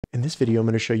In this video, I'm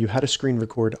going to show you how to screen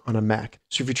record on a Mac.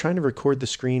 So if you're trying to record the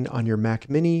screen on your Mac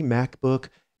Mini, MacBook,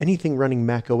 anything running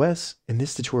macOS, in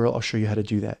this tutorial, I'll show you how to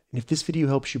do that. And if this video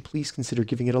helps you, please consider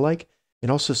giving it a like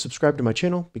and also subscribe to my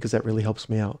channel because that really helps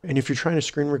me out. And if you're trying to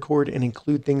screen record and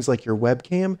include things like your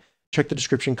webcam, check the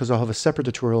description because I'll have a separate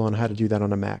tutorial on how to do that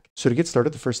on a Mac. So to get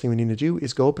started, the first thing we need to do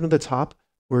is go up into the top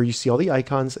where you see all the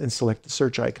icons and select the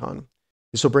search icon.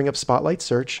 This will bring up Spotlight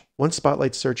Search. Once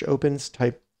Spotlight Search opens,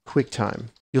 type QuickTime.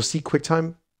 You'll see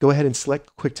QuickTime. Go ahead and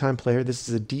select QuickTime Player. This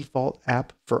is a default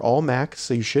app for all Macs,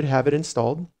 so you should have it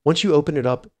installed. Once you open it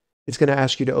up, it's going to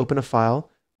ask you to open a file,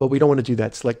 but we don't want to do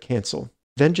that. Select Cancel.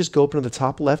 Then just go up to the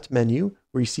top left menu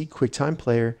where you see QuickTime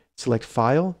Player, select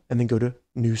File, and then go to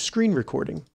New Screen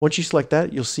Recording. Once you select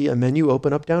that, you'll see a menu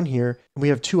open up down here, and we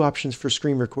have two options for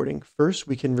screen recording. First,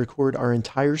 we can record our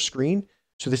entire screen.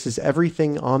 So this is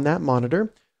everything on that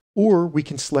monitor, or we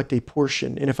can select a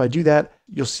portion. And if I do that,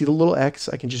 you'll see the little X.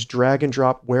 I can just drag and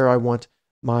drop where I want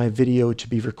my video to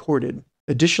be recorded.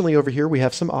 Additionally, over here, we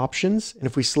have some options. And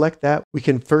if we select that, we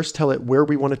can first tell it where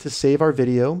we want it to save our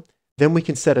video. Then we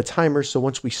can set a timer. So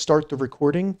once we start the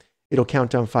recording, it'll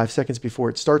count down 5 seconds before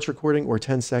it starts recording or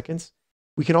 10 seconds.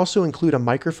 We can also include a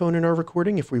microphone in our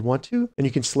recording if we want to, and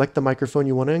you can select the microphone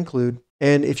you want to include.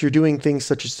 And if you're doing things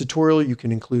such as tutorial, you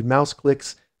can include mouse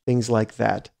clicks, things like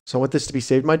that. So I want this to be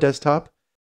saved to my desktop,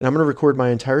 and I'm going to record my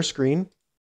entire screen.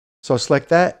 So I'll select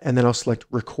that, and then I'll select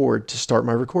record to start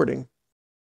my recording.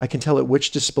 I can tell it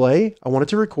which display I want it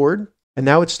to record, and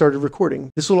now it's started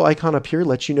recording. This little icon up here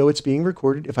lets you know it's being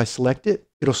recorded. If I select it,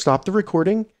 it'll stop the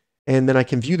recording, and then I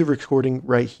can view the recording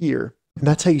right here. And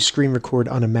that's how you screen record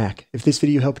on a Mac. If this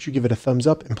video helped you, give it a thumbs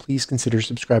up and please consider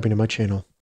subscribing to my channel.